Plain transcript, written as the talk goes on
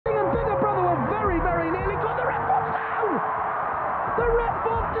The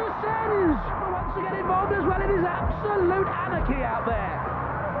Refbot descends! Once again involved as well, it is absolute anarchy out there.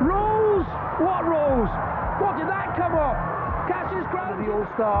 Rules? What rules? What did that come off? Cassius Crown, the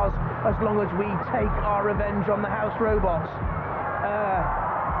All-Stars, as long as we take our revenge on the House Robots.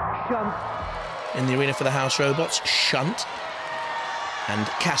 Shunt. In the arena for the House Robots, Shunt and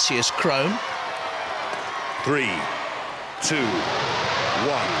Cassius Chrome. 3, 2, 1,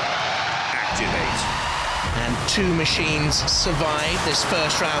 activate. And two machines survive this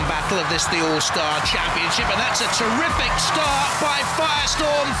first round battle of this, the All-Star Championship, and that's a terrific start by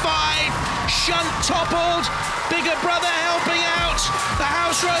Firestorm 5. Shunt toppled, Bigger Brother helping out. The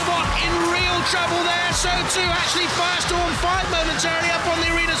House Robot in real trouble there, so too actually Firestorm 5 momentarily up on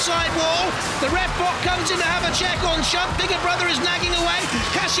the arena sidewall. The Refbot comes in to have a check on Shunt. Bigger Brother is nagging away.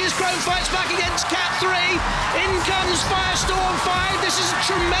 Cassius Chrome fights back against Cat 3. In comes Firestorm 5. This is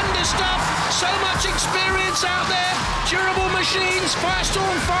tremendous stuff. So much experience out there. Durable machines.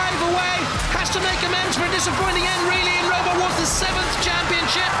 Firestorm 5 away. Has to make amends for a disappointing end really in Robot Wars. The 7th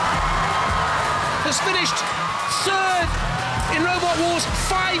championship. Has finished 3rd in Robot Wars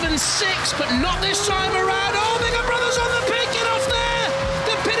 5 and 6, but not this time around. Oh, Bigger Brother's on the pit. Get off there.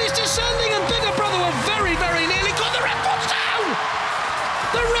 The pit is descending and Bigger Brother were very, very nearly got the Refbot down.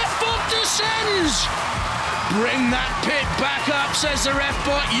 The Refbot descends. Bring that pit back up, says the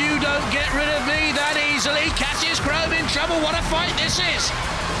Refbot. You don't get rid of me that easily. Cassius Chrome in trouble. What a fight this is.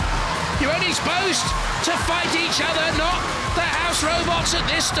 You're only supposed to fight each other, not the House Robots at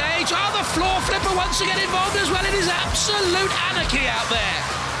this stage. Oh, the floor flipper once again involved as well. It is absolute anarchy out there.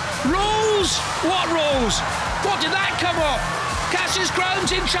 Rules? What rules? What did that come off? Cassius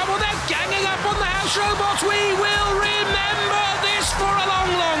Chrome's in trouble. They're ganging up on the House Robots. We will remember this for a long,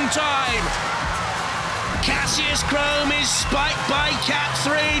 long time. Cassius Chrome is spiked by Cat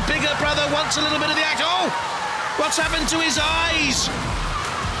 3. Bigger Brother wants a little bit of the act. Oh, what's happened to his eyes?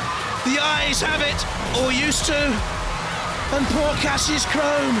 The eyes have it, or used to. And poor Cassius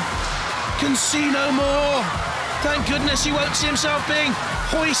Chrome can see no more. Thank goodness he won't see himself being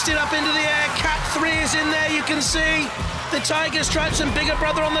hoisted up into the air. Cat 3 is in there, you can see. The Tiger Stripes and Bigger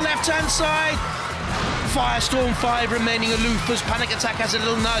Brother on the left-hand side. Firestorm 5 remaining aloof as Panic Attack has a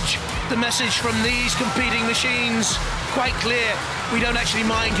little nudge. The message from these competing machines, quite clear. We don't actually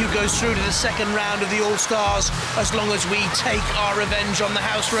mind who goes through to the second round of the All-Stars as long as we take our revenge on the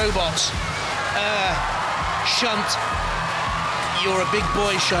House Robots. Shunt, you're a big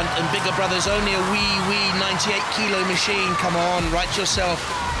boy, Shunt, and Bigger Brother's only a wee 98-kilo machine. Come on, right yourself.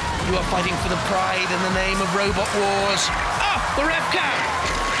 You are fighting for the pride in the name of Robot Wars. Oh, the Ref Cap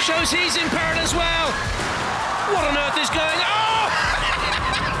shows he's in peril as well. What on earth is going on? Oh!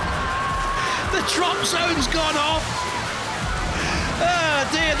 The drop zone's gone off. Oh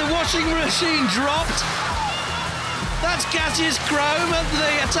dear, the washing machine dropped. That's Cassius Chrome at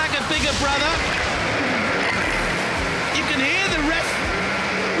the attack of Bigger Brother. You can hear the ref.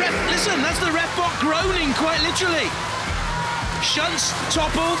 Listen, that's the Refbot groaning quite literally. Shunt's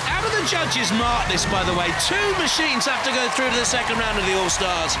toppled. How do the judges mark this, by the way? Two machines have to go through to the second round of the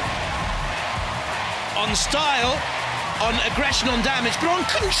All-Stars. On style, on aggression, on damage, but on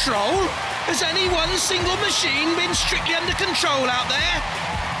control, has any one single machine been strictly under control out there?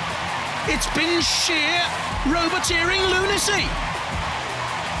 It's been sheer roboteering lunacy.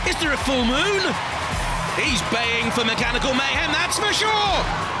 Is there a full moon? He's baying for mechanical mayhem, that's for sure.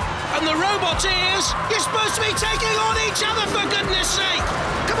 And the Roboteers, you're supposed to be taking on each other, for goodness sake.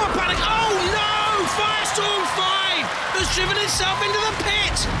 Come on, Panic. Oh, no! Firestorm 5 has driven itself into the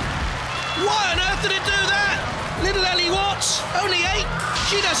pit. Why on earth did it do that? Little Ellie Watts, only 8.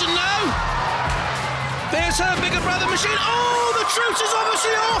 She doesn't know. There's her Bigger Brother machine. Oh, the truce is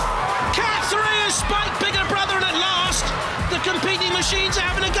obviously off. Cat 3 has spiked Bigger Brother, and at last, the competing machines are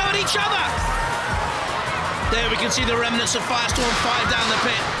having a go at each other. There we can see the remnants of Firestorm 5 down the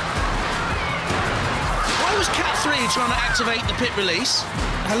pit. Why was Cat 3 trying to activate the pit release?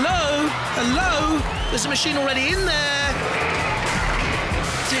 Hello? Hello? There's a machine already in there.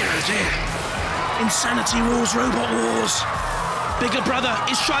 Dear, oh dear. Insanity rules Robot Wars. Bigger Brother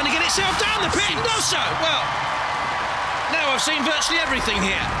is trying to get itself down the pit and does so. Well, now I've seen virtually everything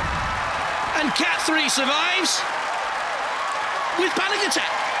here. And Cat 3 survives with Panic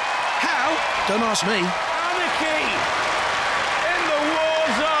Attack. How? Don't ask me. Anarchy in the war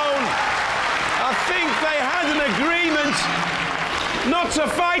zone. I think they had an agreement not to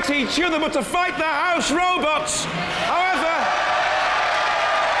fight each other, but to fight the House Robots. However,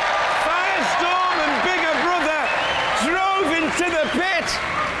 Firestorm and Bigger Brother drove into the pit,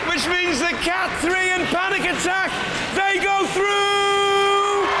 which means that Cat 3 and Panic Attack, they go